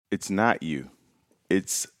It's not you.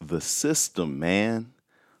 It's the system, man.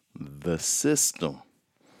 The system.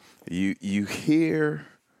 You hear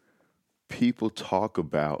people talk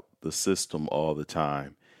about the system all the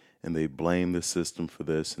time, and they blame the system for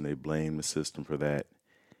this and they blame the system for that.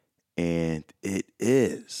 And it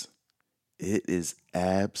is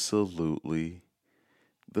absolutely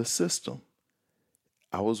the system.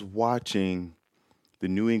 I was watching the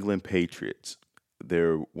New England Patriots.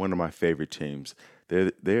 They're one of my favorite teams.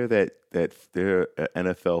 They're an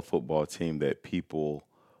NFL football team that people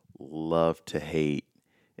love to hate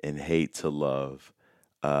and hate to love.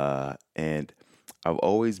 And I've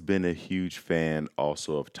always been a huge fan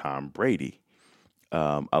also of Tom Brady.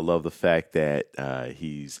 I love the fact that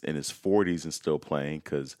he's in his 40s and still playing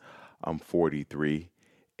because I'm 43.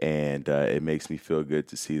 And it makes me feel good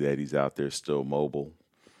to see that he's out there still mobile.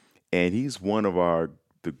 And he's one of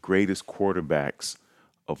the greatest quarterbacks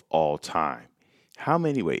of all time. How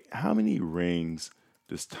many rings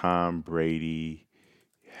does Tom Brady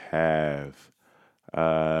have?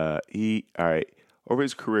 All right, over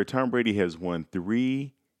his career, Tom Brady has won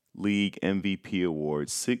three league MVP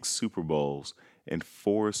awards, six Super Bowls, and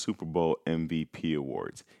four Super Bowl MVP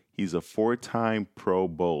awards. He's a four-time Pro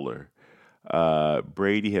Bowler.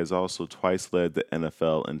 Brady has also twice led the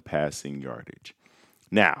NFL in passing yardage.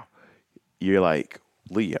 Now, you're like,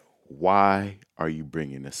 Leo, why are you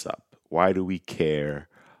bringing this up? Why do we care?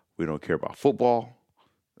 We don't care about football.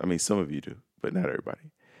 I mean, some of you do, but not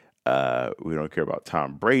everybody. We don't care about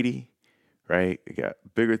Tom Brady, right? We got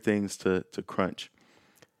bigger things to crunch.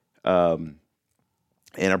 And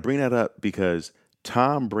I bring that up because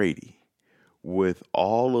Tom Brady, with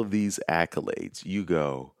all of these accolades, you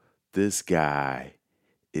go, this guy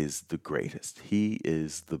is the greatest. He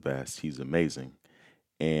is the best. He's amazing.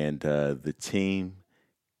 And the team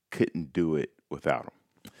couldn't do it without him.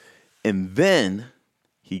 And then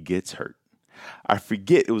he gets hurt. I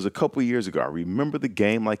forget, it was a couple years ago. I remember the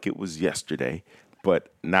game like it was yesterday,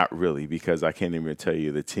 but not really because I can't even tell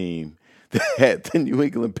you the team that the New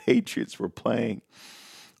England Patriots were playing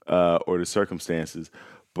or the circumstances.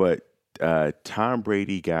 But Tom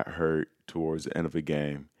Brady got hurt towards the end of a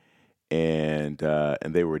game, and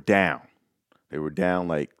they were down. They were down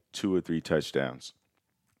like two or three touchdowns,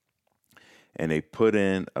 and they put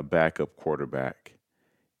in a backup quarterback,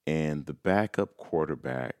 and the backup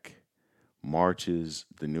quarterback marches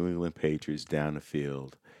the New England Patriots down the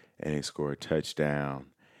field, and they score a touchdown,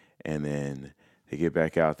 and then they get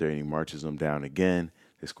back out there, and he marches them down again.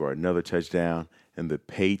 They score another touchdown, and the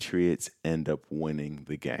Patriots end up winning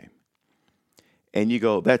the game. And you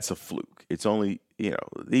go, that's a fluke. It's only,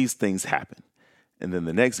 these things happen. And then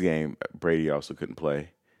the next game, Brady also couldn't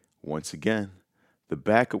play. Once again, the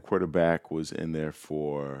backup quarterback was in there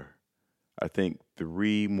for, I think,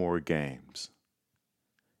 three more games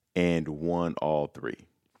and won all three.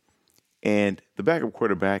 And the backup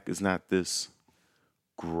quarterback is not this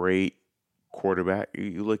great quarterback.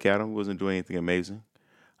 You look at him, he wasn't doing anything amazing.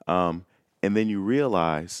 And then you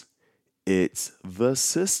realize it's the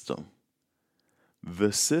system.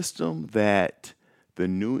 The system that the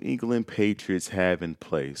New England Patriots have in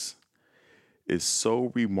place is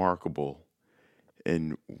so remarkable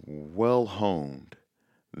and well honed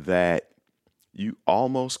that you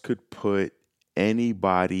almost could put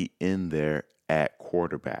anybody in there at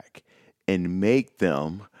quarterback and make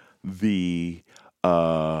them the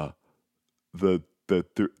the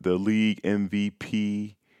league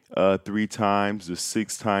MVP three times, the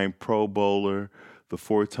six-time Pro Bowler, the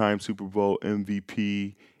four-time Super Bowl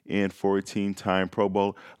MVP, and 14-time Pro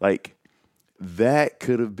Bowl. Like that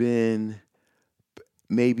could have been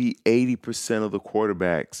maybe 80% of the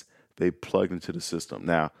quarterbacks they plugged into the system.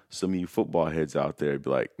 Now, some of you football heads out there be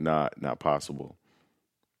like, nah, not possible.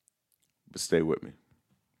 But stay with me.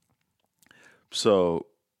 So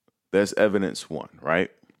that's evidence one, right?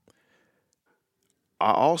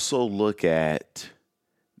 I also look at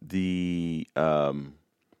the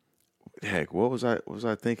what was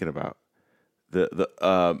I thinking about?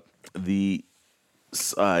 The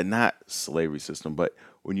not slavery system, but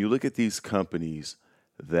when you look at these companies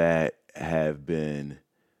that have been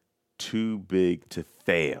too big to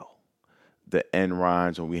fail, the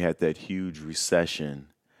Enrons when we had that huge recession,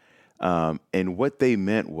 and what they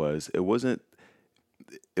meant was it wasn't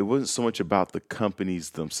so much about the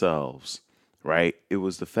companies themselves, right? It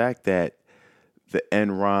was the fact that the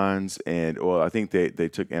Enrons I think they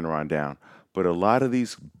took Enron down, but a lot of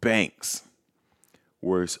these banks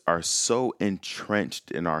are so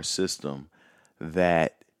entrenched in our system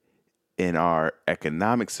that in our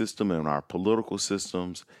economic system, in our political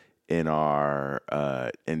systems, in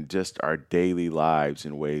just our daily lives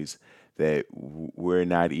in ways that we're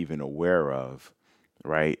not even aware of,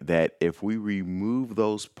 right? That if we remove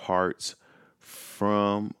those parts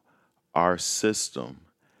from our system,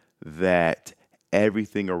 that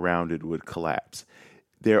everything around it would collapse.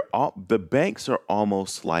 The banks are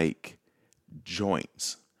almost like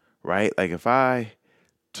joints, right? Like if I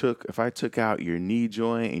took out your knee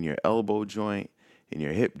joint and your elbow joint and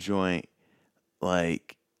your hip joint,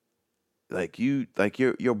 like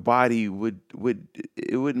your body would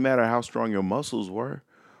it wouldn't matter how strong your muscles were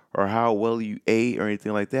or how well you ate or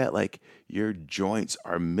anything like that. Like your joints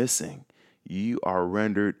are missing. You are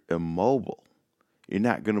rendered immobile. You're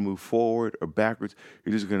not going to move forward or backwards.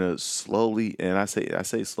 You're just going to slowly, and I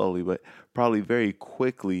say slowly, but probably very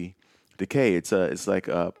quickly decay. It's like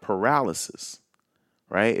a paralysis,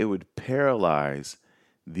 right? It would paralyze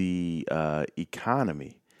the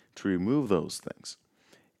economy to remove those things.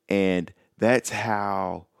 And that's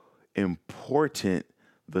how important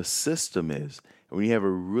the system is. And when you have a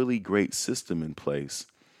really great system in place,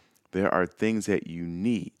 there are things that you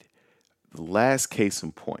need. The last case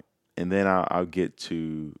in point, and then I'll get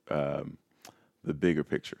to the bigger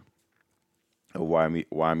picture of why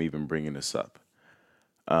I'm even bringing this up.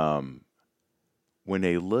 When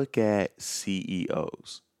they look at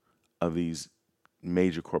CEOs of these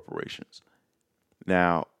major corporations,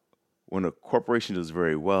 now when a corporation does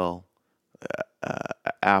very well,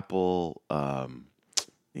 Apple,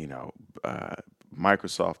 you know, uh,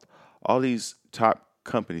 Microsoft, all these top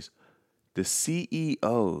companies, the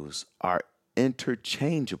CEOs are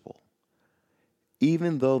interchangeable.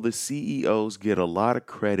 Even though the CEOs get a lot of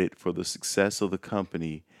credit for the success of the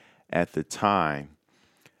company at the time,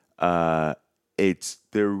 uh,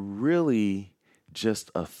 they're really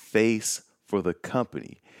just a face for the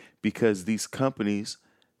company because these companies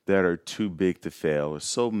that are too big to fail are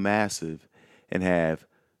so massive and have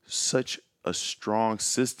such a strong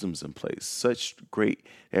systems in place,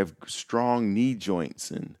 have strong knee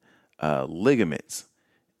joints and ligaments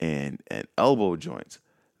and elbow joints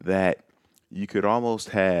that you could almost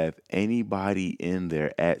have anybody in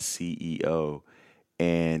there at CEO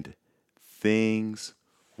and things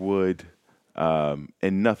would and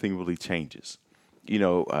nothing really changes. You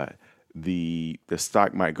know, the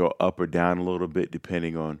stock might go up or down a little bit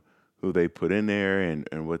depending on who they put in there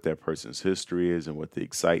and what that person's history is and what the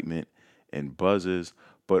excitement and buzz is.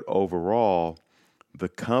 But overall, the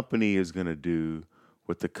company is going to do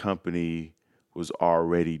what the company was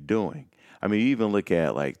already doing. I mean, you even look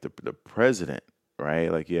at like the president,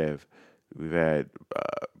 right? Like we've had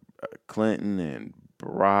Clinton and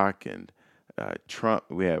Barack and Trump.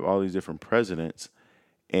 We have all these different presidents,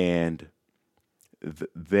 and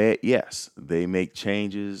yes, they make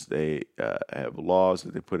changes. They have laws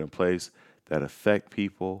that they put in place that affect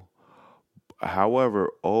people.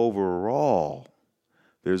 However, overall,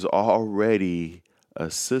 there's already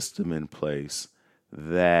a system in place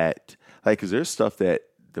that, like, because there's stuff that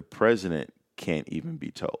the president can't even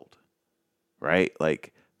be told, right?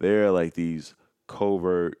 Like, there are like these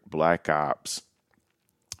covert black ops,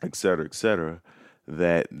 et cetera,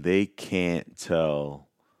 that they can't tell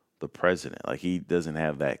the president. Like, he doesn't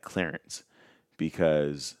have that clearance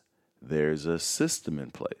because there's a system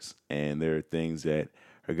in place and there are things that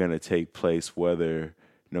are going to take place whether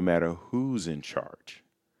no matter who's in charge,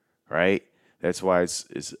 right? That's why it's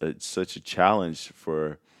such a challenge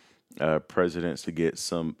for presidents to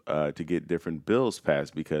get different bills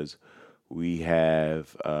passed because we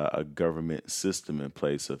have a government system in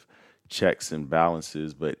place of checks and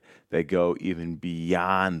balances, but they go even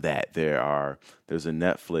beyond that. There's a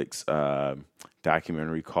Netflix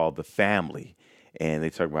documentary called The Family, and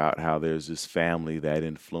they talk about how there's this family that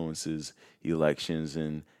influences elections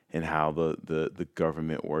and how the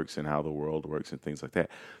government works and how the world works and things like that.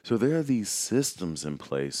 So there are these systems in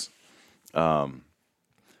place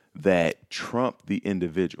that trump the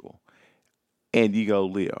individual. And you go,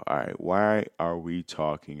 Leo, all right, why are we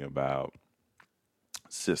talking about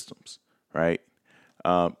systems, right?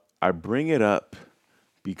 I bring it up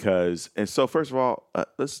because, and so first of all,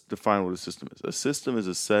 let's define what a system is. A system is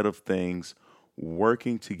a set of things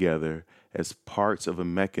working together as parts of a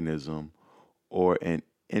mechanism or an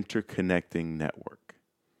interconnecting network.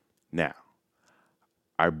 Now,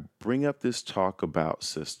 I bring up this talk about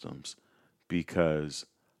systems because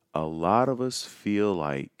a lot of us feel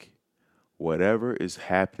like whatever is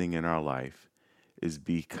happening in our life is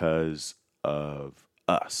because of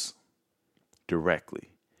us directly.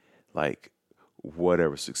 Like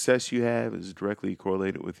whatever success you have is directly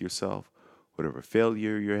correlated with yourself. Whatever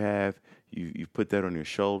failure you have, you put that on your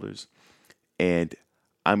shoulders. And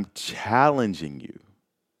I'm challenging you.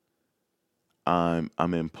 I'm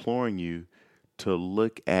imploring you to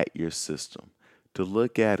look at your system, to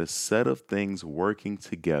look at a set of things working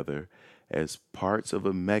together as parts of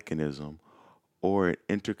a mechanism or an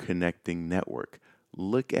interconnecting network.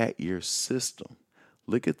 Look at your system.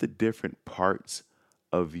 Look at the different parts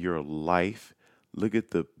of your life. Look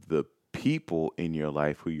at the people in your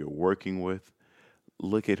life who you're working with.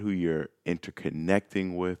 Look at who you're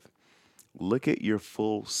interconnecting with. Look at your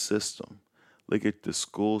full system. Look at the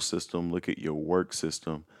school system. Look at your work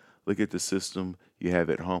system. Look at the system you have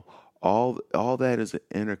at home. All that is an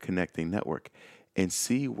interconnecting network. And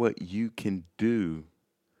see what you can do,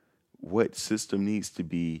 what system needs to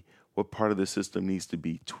be, what part of the system needs to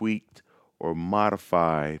be tweaked or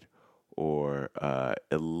modified or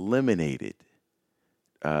eliminated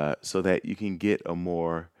so that you can get a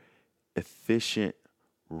more efficient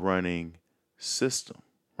running system,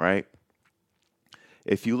 right?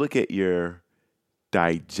 If you look at your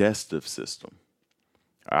digestive system,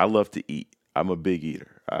 I love to eat. I'm a big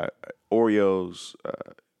eater. Oreos,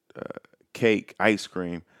 cake, ice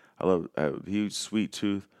cream. I have a huge sweet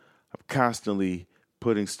tooth. I'm constantly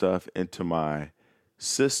putting stuff into my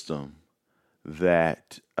system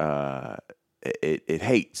that it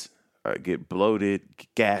hates. I get bloated,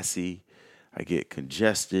 gassy, I get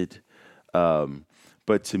congested.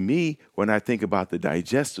 But to me, when I think about the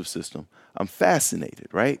digestive system, I'm fascinated,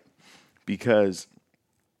 right? Because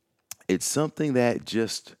it's something that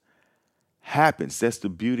just happens. That's the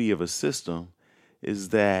beauty of a system, is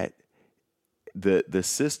that the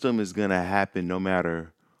system is going to happen no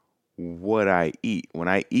matter what I eat. When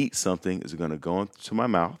I eat something, it's going to go into my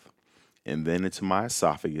mouth and then into my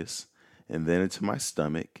esophagus and then into my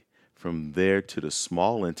stomach, from there to the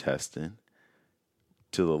small intestine,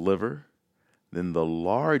 to the liver, then the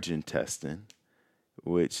large intestine,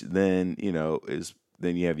 which then,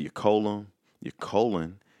 then you have your colon,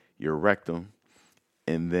 your rectum,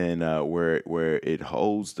 and then where it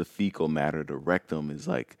holds the fecal matter. The rectum is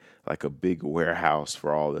like a big warehouse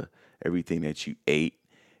for everything that you ate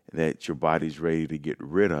that your body's ready to get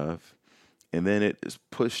rid of, and then it is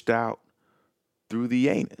pushed out through the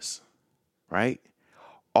anus, right?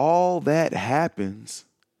 All that happens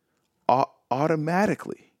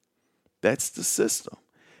automatically. That's the system.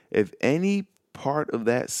 If any part of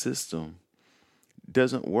that system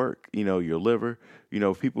doesn't work, your liver,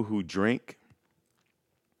 people who drink,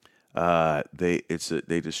 they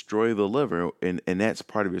destroy the liver, and that's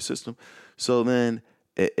part of your system. So then,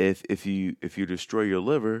 if you destroy your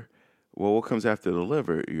liver, well, what comes after the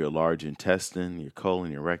liver? Your large intestine, your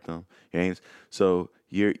colon, your rectum, your anus. So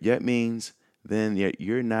that means then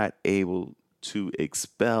you're not able to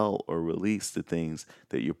expel or release the things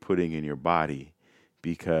that you're putting in your body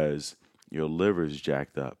because your liver's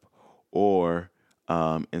jacked up. Or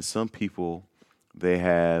and some people, they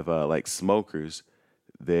have like smokers,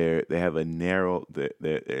 they have a narrow,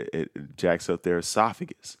 it jacks up their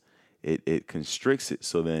esophagus. It constricts it,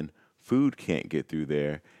 so then food can't get through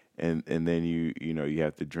there, and then you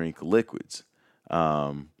have to drink liquids,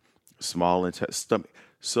 small intestine, stomach.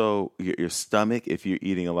 So your stomach, if you're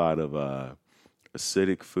eating a lot of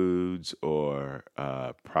acidic foods or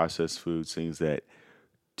processed foods, things that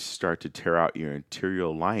start to tear out your interior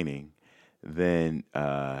lining, then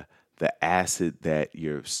the acid that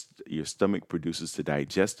your stomach produces to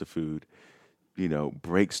digest the food,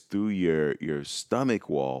 breaks through your stomach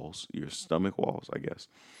walls, I guess,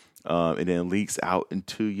 and then leaks out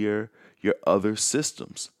into your other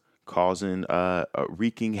systems, causing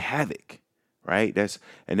wreaking havoc, right?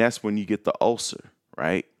 That's when you get the ulcer,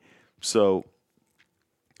 right? So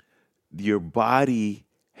your body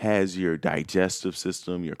has your digestive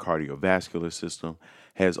system, your cardiovascular system,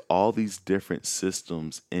 has all these different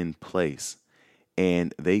systems in place,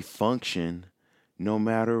 and they function no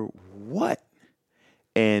matter what.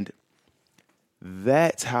 And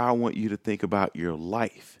that's how I want you to think about your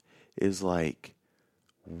life, is like,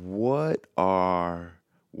 what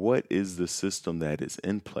is the system that is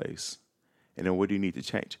in place? And then what do you need to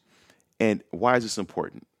change? And why is this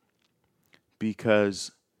important?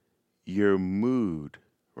 Because your mood,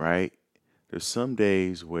 right? There's some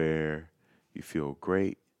days where you feel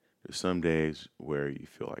great. There's some days where you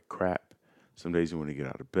feel like crap. Some days you want to get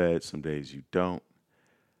out of bed. Some days you don't.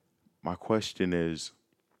 My question is,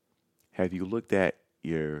 have you looked at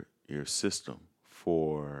your system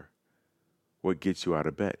for what gets you out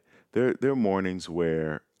of bed? There are mornings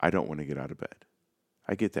where I don't want to get out of bed.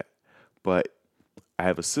 I get that. But I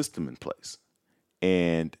have a system in place.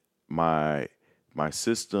 And my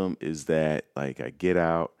system is that, like, I get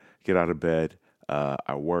out of bed,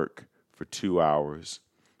 I work for 2 hours.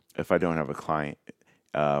 If I don't have a client,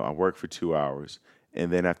 I work for 2 hours.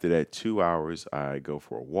 And then after that 2 hours, I go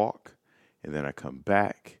for a walk. and then I come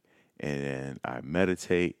back, and then I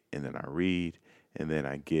meditate, and then I read, and then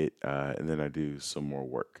and then I do some more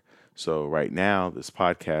work. So right now, this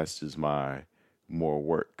podcast is my more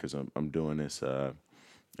work because I'm doing this at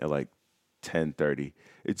like 10:30.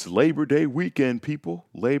 It's Labor Day weekend, people.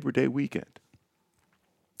 Labor Day weekend.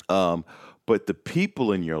 Um, but the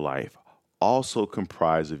people in your life also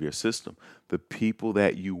comprise of your system. The people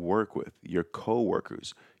that you work with, your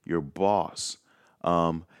coworkers, your boss,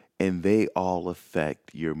 um, and they all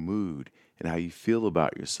affect your mood and how you feel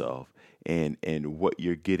about yourself and what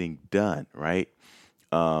you're getting done, right?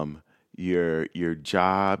 Your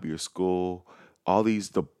job, your school, all these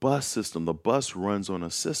the bus system, the bus runs on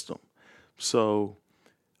a system. So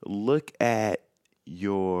look at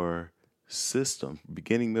your system,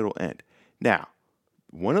 beginning, middle, end. Now,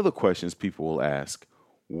 one of the questions people will ask,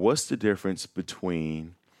 what's the difference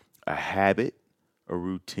between a habit, a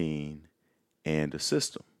routine, and a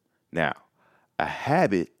system? Now, a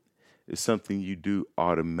habit is something you do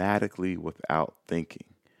automatically without thinking,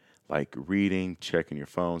 like reading, checking your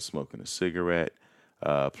phone, smoking a cigarette,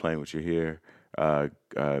 playing with your hair,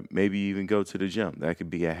 maybe even go to the gym. That could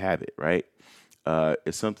be a habit, right?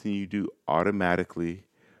 It's something you do automatically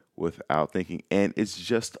without thinking, and it's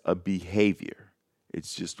just a behavior.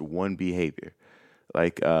 It's just one behavior.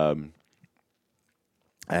 Like I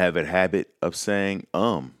have a habit of saying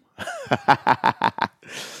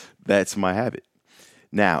That's my habit.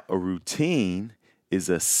 Now, a routine is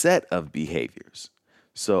a set of behaviors.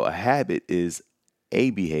 So a habit is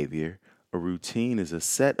a behavior, a routine is a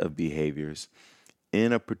set of behaviors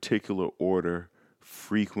in a particular order,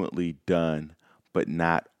 frequently done, but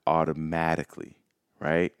not automatically,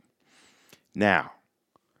 right? Now,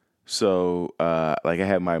 like I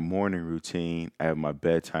have my morning routine, I have my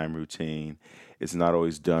bedtime routine. It's not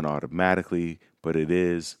always done automatically, but it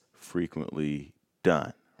is frequently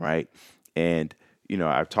done, right? And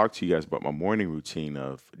I've talked to you guys about my morning routine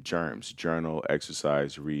of germs, journal,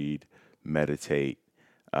 exercise, read, meditate,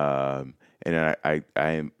 and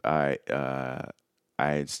then I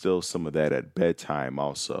instill some of that at bedtime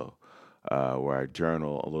also, where I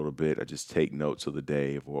journal a little bit. I just take notes of the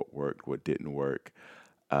day of what worked, what didn't work.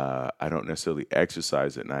 I don't necessarily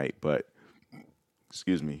exercise at night, but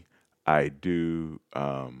excuse me, I do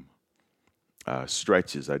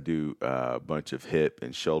stretches. I do a bunch of hip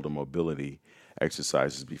and shoulder mobility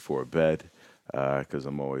exercises before bed because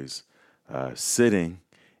I'm always sitting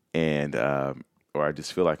and or I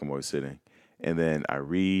just feel like I'm always sitting. And then I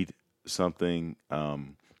read something.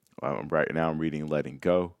 Right now I'm reading Letting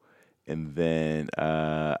Go, and then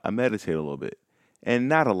I meditate a little bit, and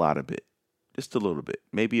not a lot of it, just a little bit,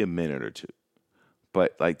 maybe a minute or two.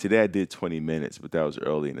 But like today, I did 20 minutes, but that was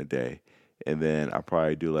early in the day. And then I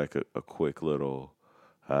probably do like a quick little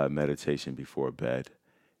meditation before bed,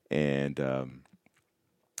 and um,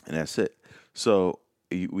 and that's it. So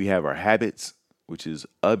we have our habits, which is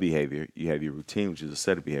a behavior. You have your routine, which is a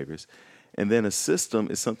set of behaviors, and then a system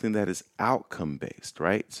is something that is outcome based,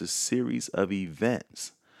 right? It's a series of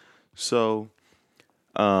events. So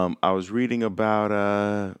I was reading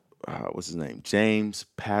about what's his name, James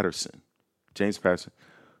Patterson. James Patterson,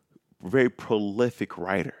 very prolific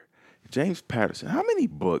writer. James Patterson. How many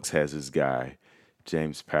books has this guy,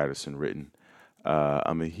 James Patterson, written?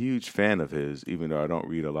 I'm a huge fan of his, even though I don't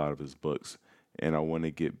read a lot of his books, and I want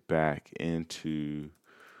to get back into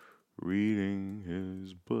reading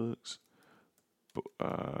his books.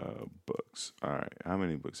 Books. All right, how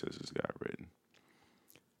many books has this guy written?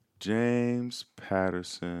 James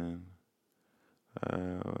Patterson.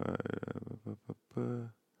 Uh,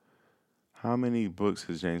 how many books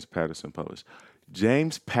has James Patterson published?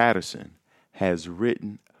 James Patterson has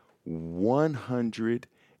written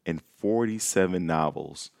 147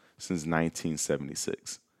 novels since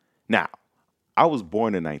 1976. Now, I was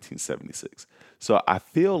born in 1976, so I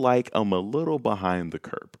feel like I'm a little behind the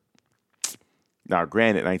curve. Now,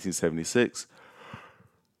 granted, 1976,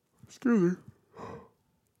 excuse me,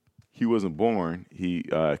 he wasn't born.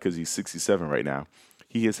 Because he's 67 right now.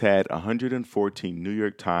 He has had 114 New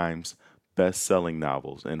York Times best-selling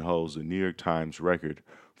novels and holds the New York Times record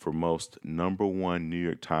for most number one New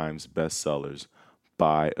York Times bestsellers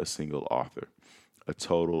by a single author, a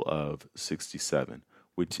total of 67,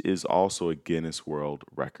 which is also a Guinness World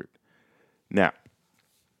Record. Now,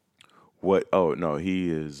 what? Oh no, he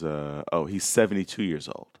is. He's 72 years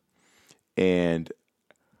old, and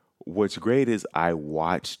what's great is I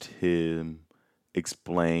watched him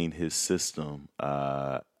explain his system.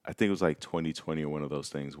 I think it was like 2020 or one of those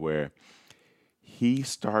things where he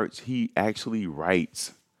actually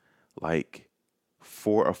writes like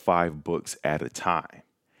 4 or 5 books at a time.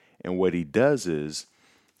 And what he does is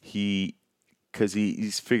he because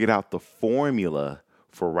he's figured out the formula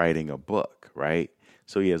for writing a book, right?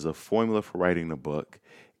 So he has a formula for writing a book,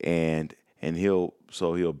 and he'll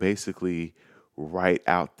basically write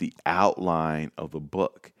out the outline of the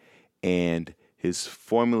book, and his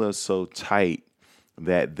formula is so tight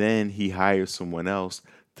that then he hires someone else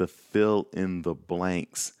to fill in the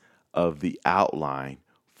blanks of the outline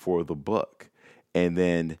for the book, and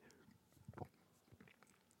then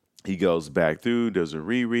he goes back through, does a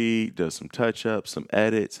reread, does some touch ups, some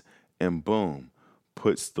edits, and boom,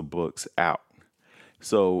 puts the books out.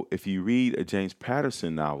 So if you read a James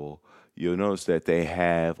Patterson novel, you'll notice that they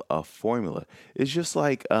have a formula. It's just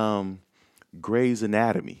like Grey's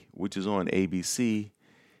Anatomy, which is on ABC.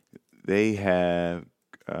 They have,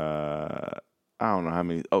 I don't know how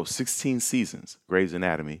many, 16 seasons, Grey's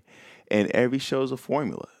Anatomy. And every show's a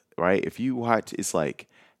formula, right? If you watch, it's like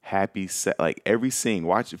like every scene.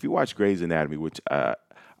 If you watch Grey's Anatomy, which I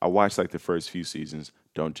watched like the first few seasons,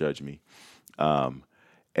 don't judge me. Um,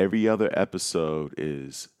 every other episode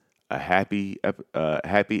is a happy,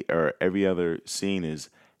 or every other scene is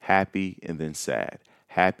happy and then sad,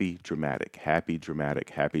 happy, dramatic,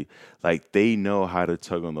 happy. Like they know how to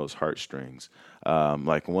tug on those heartstrings.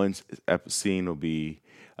 Like one scene will be,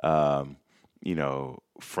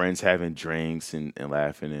 friends having drinks and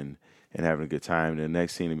laughing and having a good time. And the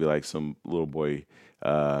next scene will be like some little boy,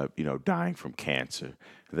 dying from cancer.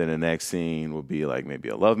 And then the next scene will be like maybe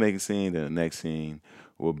a lovemaking scene. Then the next scene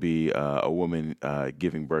will be a woman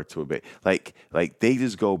giving birth to a baby. Like they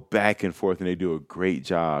just go back and forth, and they do a great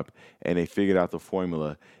job, and they figured out the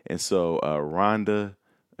formula. And so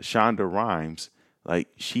Shonda Rhimes, like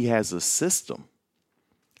she has a system.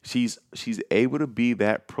 She's able to be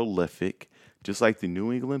that prolific, just like the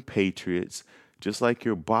New England Patriots, just like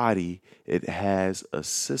your body. It has a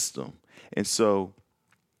system, and so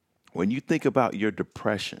when you think about your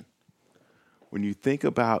depression, when you think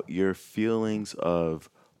about your feelings of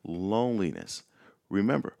loneliness,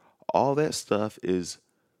 remember, all that stuff is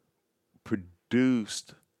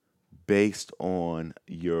produced based on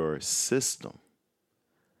your system,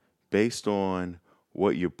 based on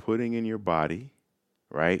what you're putting in your body,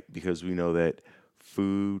 right? Because we know that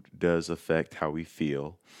food does affect how we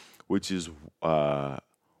feel, which is why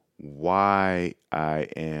I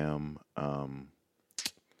am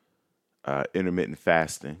intermittent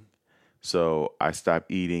fasting. So I stop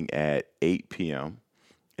eating at 8 p.m.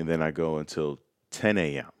 and then I go until 10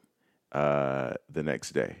 a.m. The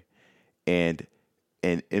next day. And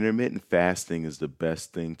intermittent fasting is the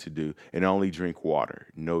best thing to do. And I only drink water,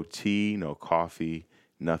 no tea, no coffee,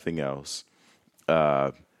 nothing else.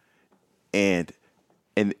 Uh, and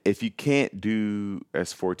and if you can't do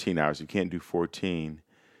that's 14 hours, you can't do 14,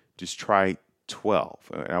 just try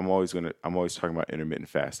 12. And I'm always talking about intermittent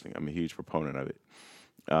fasting. I'm a huge proponent of it.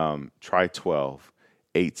 Try 12,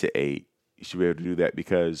 8 to 8. You should be able to do that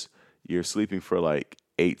because you're sleeping for like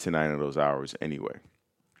 8 to 9 of those hours anyway.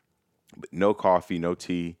 But no coffee, no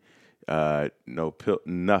tea, no pill,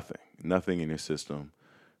 nothing in your system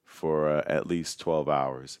for at least 12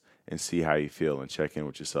 hours, and see how you feel and check in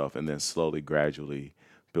with yourself, and then slowly, gradually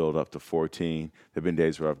build up to 14. There have been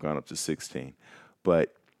days where I've gone up to 16.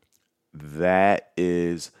 But that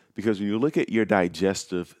is because when you look at your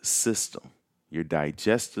digestive system,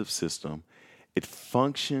 it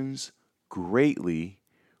functions greatly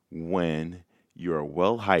when you're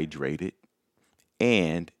well hydrated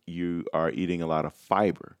and you are eating a lot of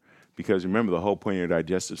fiber. Because remember, the whole point of your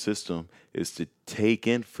digestive system is to take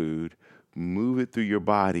in food, move it through your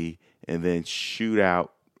body, and then shoot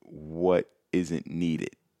out what isn't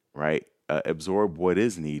needed, right? Absorb what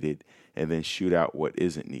is needed and then shoot out what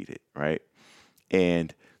isn't needed, right?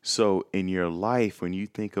 And so in your life, when you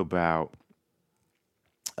think about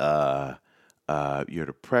uh, your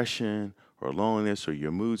depression or loneliness or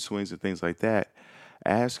your mood swings and things like that,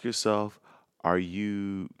 ask yourself, are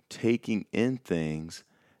you taking in things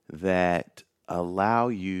that allow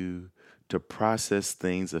you to process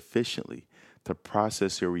things efficiently, to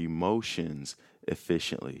process your emotions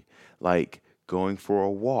efficiently, like going for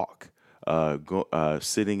a walk,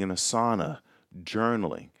 sitting in a sauna,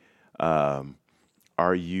 journaling? Um,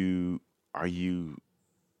 are you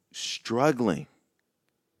struggling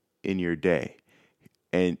in your day?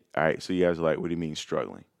 And all right, so you guys are like, what do you mean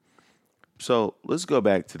struggling? So let's go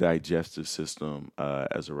back to digestive system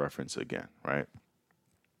as a reference again, right?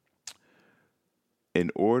 In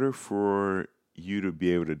order for you to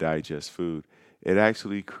be able to digest food, it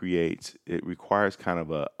requires kind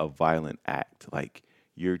of a violent act. Like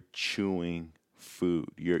you're chewing food,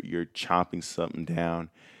 you're chopping something down,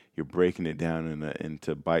 you're breaking it down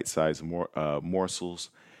into bite-sized morsels,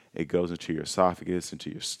 It goes into your esophagus, into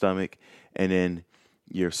your stomach, and then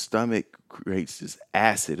your stomach creates this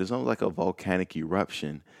acid. It's almost like a volcanic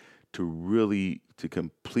eruption to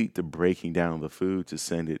complete the breaking down of the food to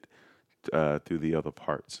send it through the other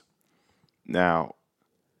parts. Now,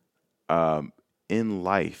 in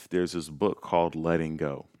life, there's this book called Letting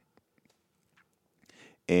Go,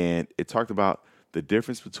 and it talked about the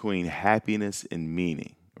difference between happiness and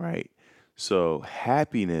meaning, right? So,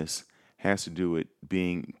 happiness has to do with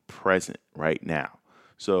being present right now.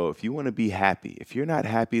 So, if you want to be happy, if you're not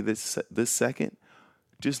happy this second,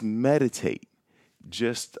 just meditate,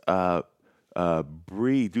 just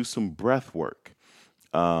breathe, do some breath work.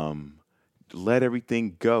 Um, Let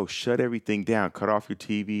everything go, shut everything down, cut off your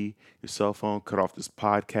TV, your cell phone, cut off this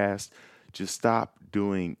podcast. Just stop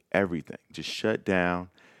doing everything. Just shut down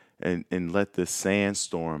and let the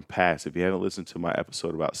sandstorm pass. If you haven't listened to my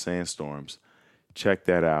episode about sandstorms, check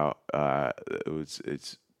that out.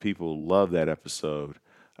 It's people love that episode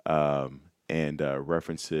and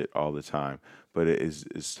reference it all the time. But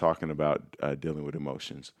it's talking about dealing with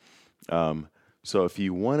emotions. Um, so if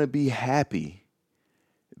you want to be happy,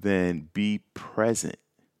 then be present.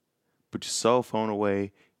 Put your cell phone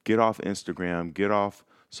away, get off Instagram, get off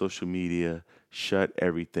social media, shut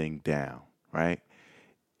everything down, right?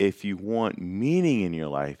 If you want meaning in your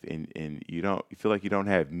life and you feel like you don't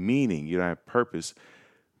have meaning, you don't have purpose,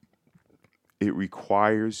 it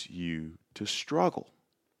requires you to struggle.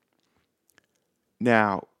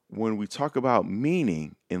 Now, when we talk about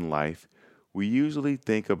meaning in life, we usually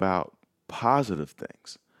think about positive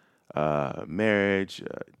things, marriage,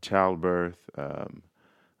 childbirth, uh,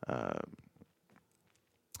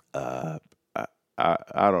 uh,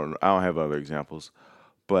 I don't have other examples,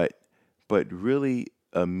 but really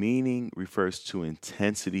a meaning refers to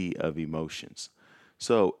intensity of emotions.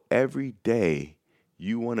 So every day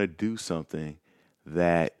you want to do something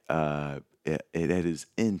that is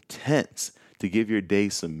intense to give your day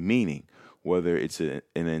some meaning, whether it's an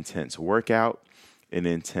intense workout, an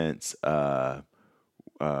intense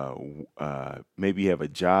maybe you have a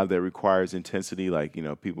job that requires intensity, like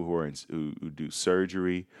people who do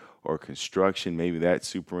surgery or construction. Maybe that's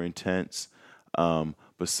super intense. But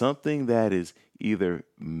something that is either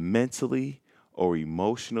mentally or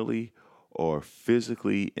emotionally or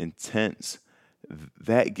physically intense,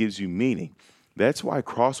 that gives you meaning. That's why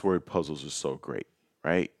crossword puzzles are so great,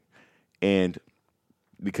 right? And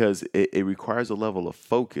because it requires a level of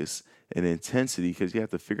focus and intensity because you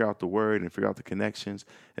have to figure out the word and figure out the connections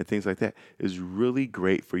and things like that is really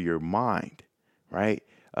great for your mind, right?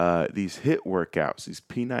 These hit workouts, these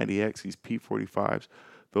P90X, these P45s,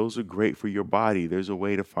 those are great for your body. There's a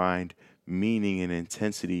way to find meaning and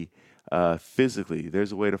intensity physically.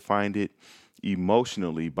 There's a way to find it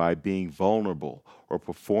emotionally by being vulnerable or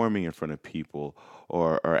performing in front of people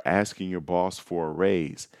or asking your boss for a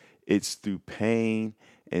raise. It's through pain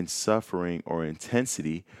and suffering or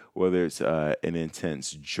intensity, whether it's an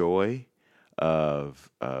intense joy of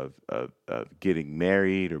getting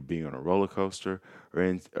married or being on a roller coaster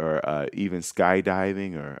or even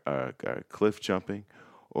skydiving or cliff jumping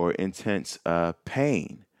or intense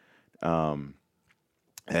pain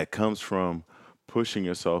that comes from pushing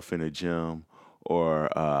yourself in a gym or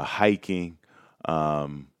hiking,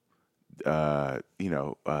 um,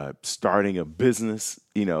 starting a business.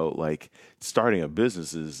 Like starting a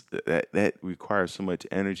business is that requires so much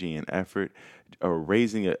energy and effort. Or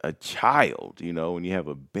raising a child, when you have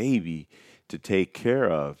a baby to take care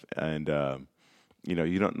of, and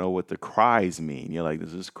you don't know what the cries mean. You're like,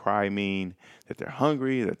 does this cry mean that they're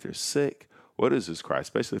hungry, that they're sick? What does this cry?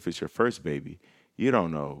 Especially if it's your first baby, you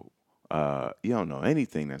don't know. You don't know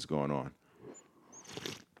anything that's going on.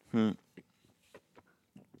 Hmm.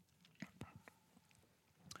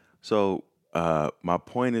 So my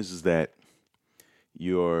point is that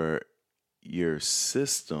your your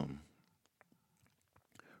system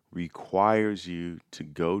requires you to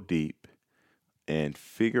go deep and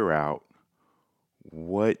figure out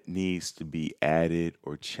what needs to be added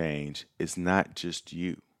or changed. It's not just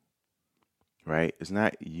you, right? It's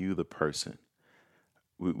not you, the person.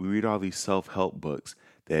 We read all these self help books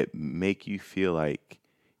that make you feel like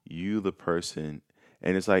you, the person,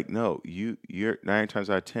 and it's like, no, you're 9 times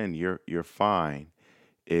out of 10, you're fine.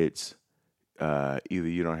 It's either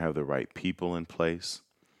you don't have the right people in place,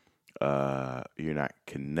 you're not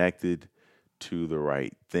connected to the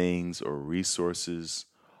right things or resources.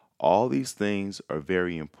 All these things are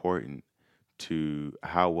very important to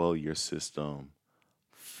how well your system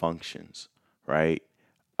functions, right?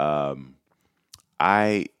 Um,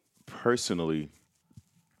 I personally,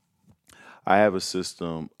 I have a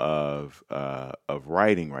system of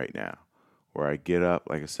writing right now, where I get up,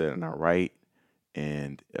 like I said, and I write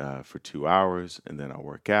and for 2 hours, and then I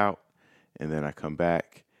work out, and then I come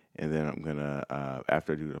back, and then I'm gonna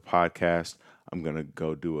after I do the podcast, I'm gonna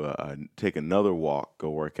go take another walk, go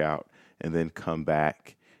work out, and then come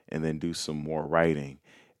back and then do some more writing,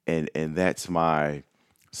 and that's my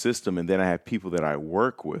system. And then I have people that I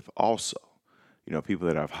work with also, people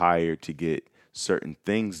that I've hired to get certain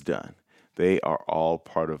things done. They are all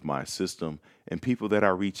part of my system, and people that I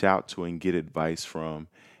reach out to and get advice from,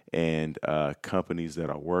 and companies that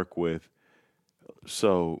I work with.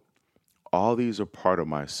 So all these are part of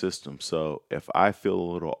my system. So if I feel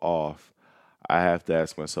a little off, I have to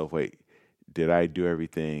ask myself, wait, did I do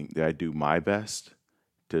everything? Did I do my best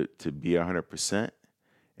to be 100%?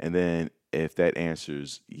 And then if that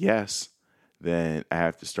answers yes, then I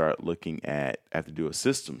have to start I have to do a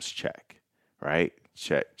systems check, right?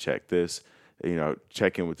 Check this,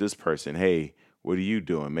 check in with this person. Hey, what are you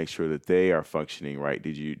doing? Make sure that they are functioning right.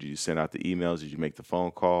 Did you send out the emails? Did you make the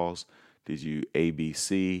phone calls? Did you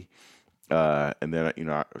ABC? And then,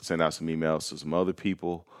 I send out some emails to some other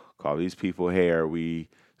people, call these people. Hey, are we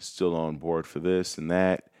still on board for this and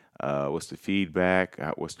that? What's the feedback?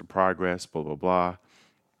 What's the progress? Blah, blah, blah.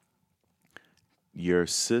 Your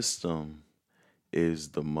system is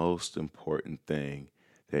the most important thing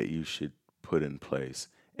that you should put in place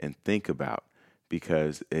and think about,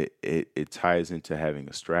 because it ties into having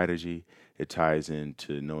a strategy. It ties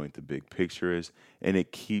into knowing what the big picture is, and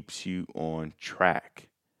it keeps you on track.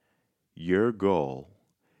 Your goal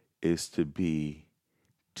is to be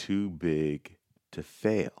too big to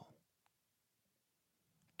fail.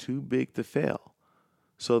 Too big to fail.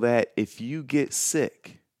 So that if you get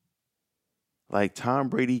sick, like Tom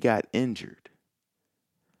Brady got injured,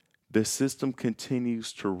 the system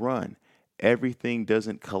continues to run. Everything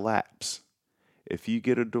doesn't collapse. If you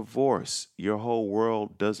get a divorce, your whole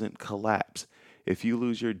world doesn't collapse. If you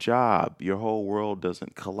lose your job, your whole world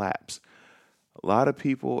doesn't collapse. A lot of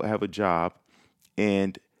people have a job,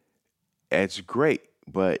 and it's great,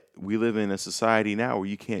 but we live in a society now where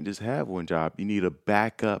you can't just have one job. You need a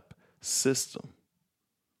backup system,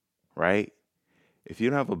 right? If you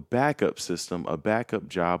don't have a backup system, a backup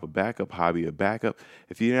job, a backup hobby,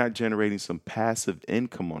 if you're not generating some passive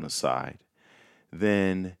income on the side,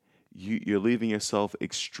 then you're leaving yourself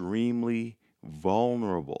extremely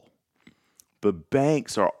vulnerable. The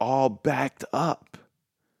banks are all backed up.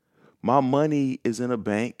 My money is in a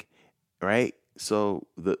bank, right? So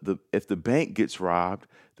if the bank gets robbed,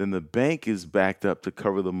 then the bank is backed up to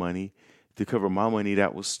cover the money, to cover my money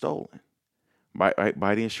that was stolen by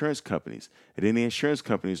the insurance companies. And then the insurance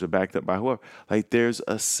companies are backed up by whoever. Like, there's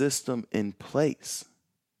a system in place.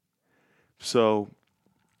 So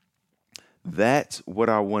that's what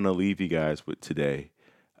I want to leave you guys with today.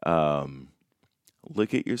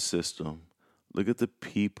 Look at your system. Look at the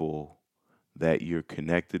people that you're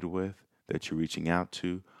connected with, that you're reaching out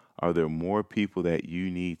to. Are there more people that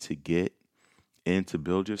you need to get in to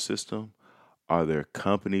build your system? Are there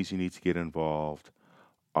companies you need to get involved?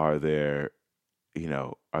 Are there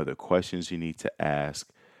questions you need to ask?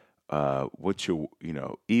 What's your,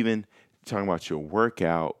 even talking about your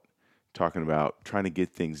workout, talking about trying to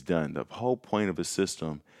get things done. The whole point of a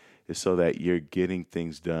system is so that you're getting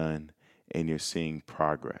things done and you're seeing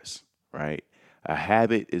progress, right? A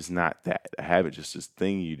habit is not that. A habit is just this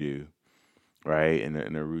thing you do, right?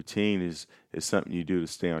 And a routine is something you do to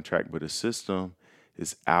stay on track. But a system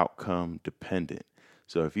is outcome dependent.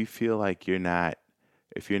 So if you feel like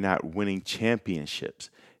if you're not winning championships,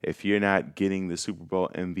 if you're not getting the Super Bowl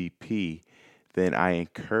MVP, then I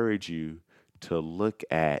encourage you to look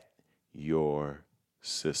at your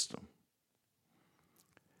system.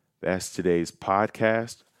 That's today's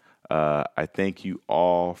podcast. I thank you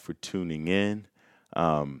all for tuning in.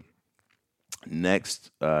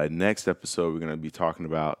 Next episode, we're going to be talking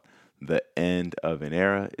about the end of an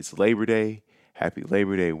era. It's Labor Day. Happy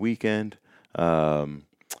Labor Day weekend.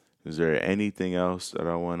 Is there anything else that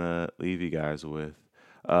I want to leave you guys with?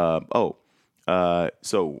 So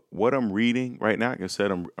what I'm reading right now, like I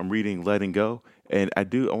said, I'm reading Letting Go, and I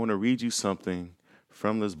want to read you something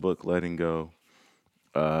from this book, Letting Go,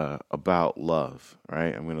 about love.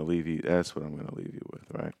 Right? That's what I'm going to leave you with.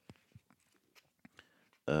 Right?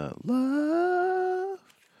 Love,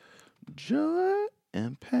 joy,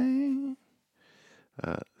 and pain.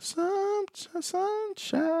 Some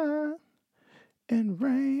sunshine and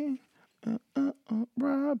rain.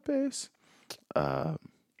 Rob bass. All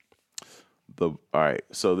right.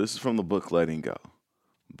 So this is from the book Letting Go.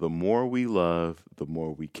 The more we love, the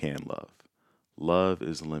more we can love. Love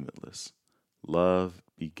is limitless. Love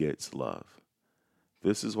begets love.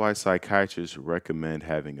 This is why psychiatrists recommend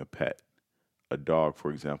having a pet. A dog,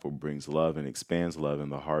 for example, brings love and expands love in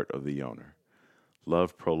the heart of the owner.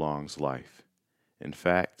 Love prolongs life. In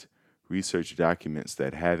fact, research documents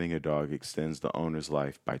that having a dog extends the owner's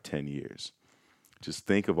life by 10 years. Just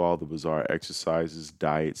think of all the bizarre exercises,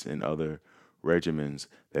 diets, and other regimens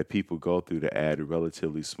that people go through to add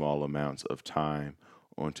relatively small amounts of time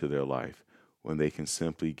onto their life when they can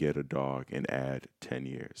simply get a dog and add 10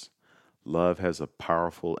 years. Love has a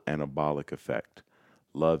powerful anabolic effect.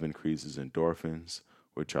 Love increases endorphins,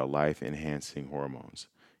 which are life enhancing hormones.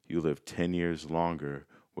 You live 10 years longer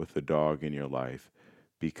with a dog in your life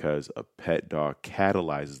because a pet dog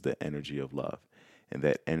catalyzes the energy of love, and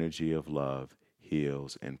that energy of love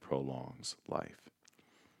heals and prolongs life.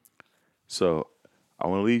 So I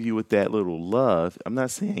want to leave you with that little love. I'm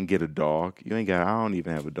not saying get a dog. You ain't got. I don't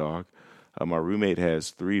even have a dog. My roommate has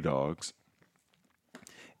three dogs,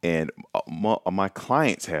 and my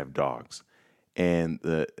clients have dogs, and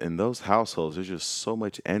the in those households, there's just so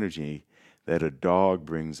much energy that a dog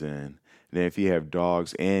brings in. And then if you have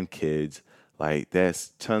dogs and kids, like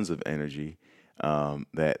that's tons of energy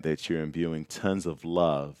that you're imbuing, tons of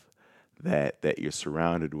love that you're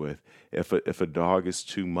surrounded with. If a dog is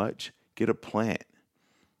too much, get a plant.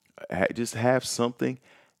 Just have something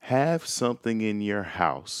in your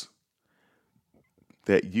house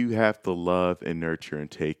that you have to love and nurture and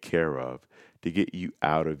take care of to get you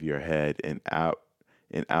out of your head and out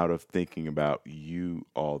of thinking about you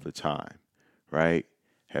all the time, right?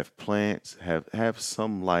 Have plants, have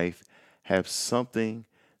some life, have something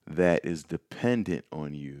that is dependent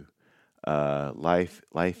on you, life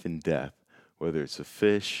and death, whether it's a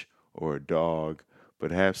fish or a dog, but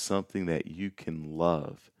have something that you can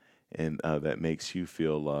love and that makes you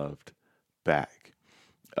feel loved back.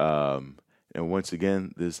 Um, and once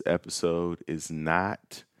again, this episode is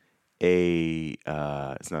not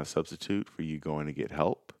it's not a substitute for you going to get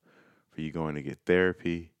help, for you going to get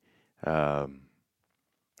therapy. Um,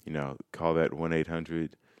 call that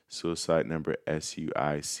 1-800 suicide number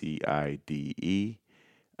SUICIDE,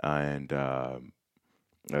 and I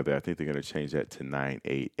think they're going to change that to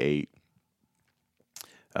 988.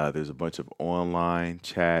 There's a bunch of online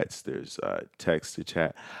chats. There's text to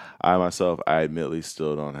chat. I admittedly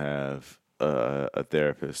still don't have a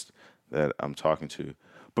therapist that I'm talking to,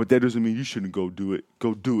 but that doesn't mean you shouldn't go do it.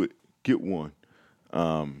 Go do it. Get one.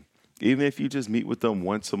 Um, Even if you just meet with them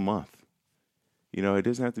once a month. It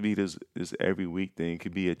doesn't have to be this every week thing. It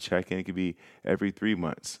could be a check-in. It could be every 3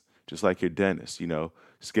 months, just like your dentist.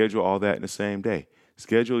 Schedule all that in the same day.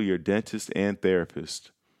 Schedule your dentist and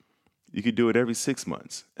therapist. You could do it every 6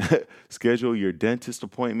 months. Schedule your dentist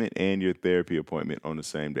appointment and your therapy appointment on the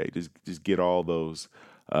same day. Just get all those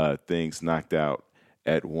things knocked out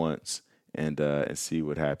at once and see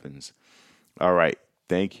what happens. All right.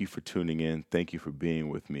 Thank you for tuning in. Thank you for being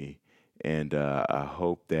with me. And I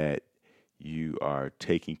hope that you are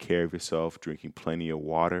taking care of yourself, drinking plenty of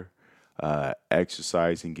water,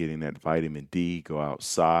 exercising, getting that vitamin D, go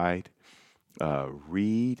outside,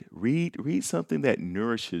 read something that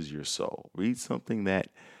nourishes your soul. Read something that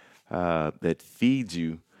feeds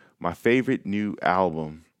you. My favorite new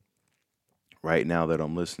album right now that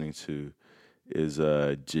I'm listening to is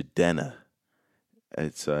Jadena.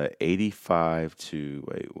 It's 85 to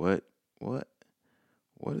wait,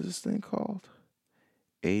 what is this thing called?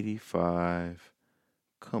 85.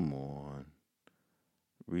 Come on.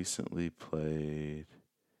 Recently played.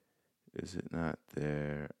 Is it not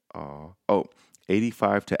there? Oh,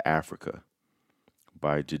 85 to Africa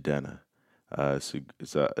by Jadena. It's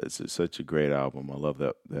such a great album. I love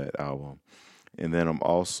that album. And then I'm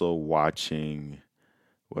also watching.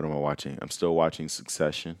 What am I watching? I'm still watching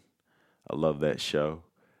Succession. I love that show.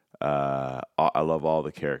 I love all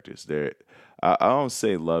the characters. I don't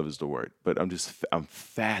say love is the word, but I'm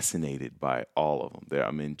fascinated by all of them.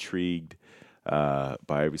 I'm intrigued by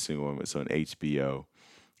every single one. It's on HBO,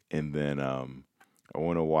 and then I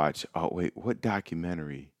want to watch. Oh wait, what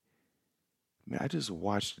documentary? Man, I just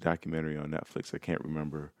watched a documentary on Netflix. I can't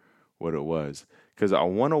remember what it was because I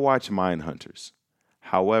want to watch Mindhunters.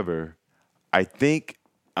 However, I think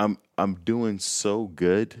I'm doing so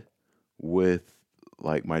good with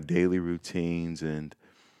like my daily routines and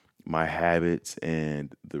my habits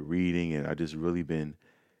and the reading, and I just really been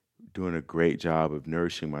doing a great job of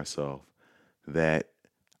nourishing myself that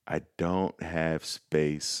I don't have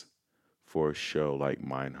space for a show like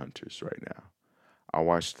Mindhunters right now. I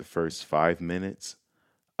watched the first 5 minutes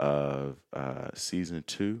of season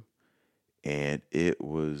two, and it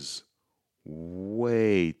was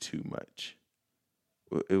way too much.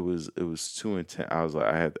 It was too intense. I was like,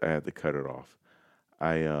 I had to cut it off.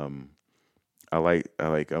 I I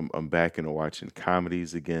like I'm back into watching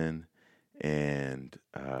comedies again, and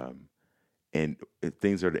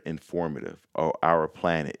things are informative. Oh, Our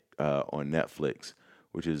Planet on Netflix,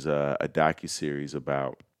 which is a docu series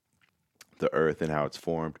about the Earth and how it's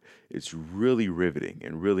formed. It's really riveting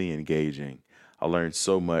and really engaging. I learned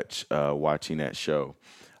so much watching that show.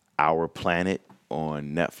 Our Planet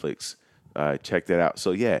on Netflix. Check that out.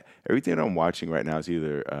 So yeah, everything I'm watching right now is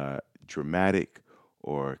either dramatic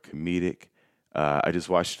or comedic. I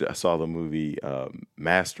saw the movie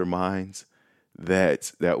Masterminds.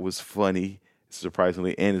 That was funny,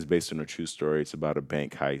 surprisingly, and is based on a true story. It's about a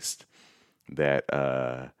bank heist that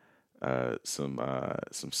some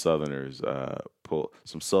Southerners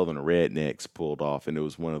some Southern rednecks pulled off, and it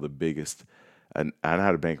was one of the biggest. I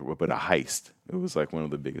not a bank, but a heist. It was like one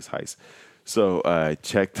of the biggest heists. So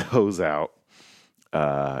check those out,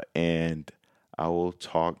 and I will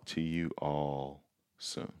talk to you all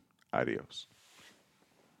soon. Adios.